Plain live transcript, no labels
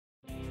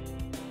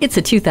It's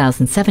a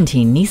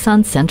 2017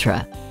 Nissan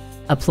Sentra,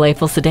 a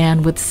playful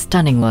sedan with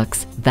stunning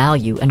looks,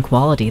 value, and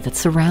quality that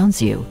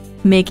surrounds you.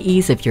 Make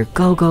ease of your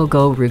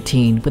go-go-go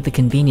routine with the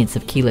convenience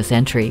of keyless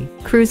entry,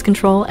 cruise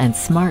control, and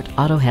smart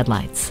auto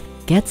headlights.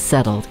 Get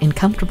settled in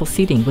comfortable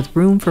seating with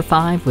room for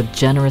 5 with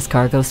generous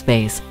cargo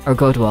space, or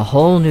go to a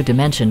whole new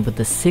dimension with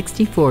the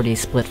 60/40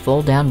 split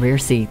fold-down rear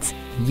seats.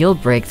 You'll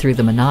break through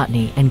the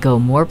monotony and go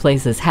more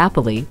places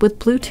happily with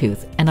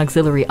Bluetooth and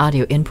auxiliary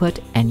audio input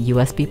and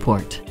USB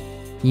port.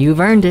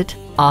 You've earned it.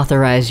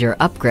 Authorize your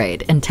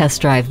upgrade and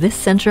test drive this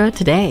Sentra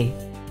today.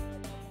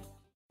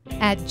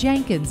 At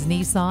Jenkins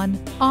Nissan,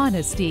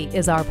 honesty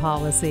is our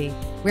policy.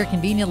 We're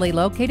conveniently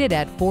located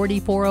at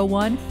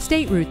 4401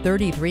 State Route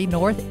 33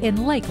 North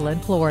in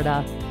Lakeland,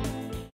 Florida.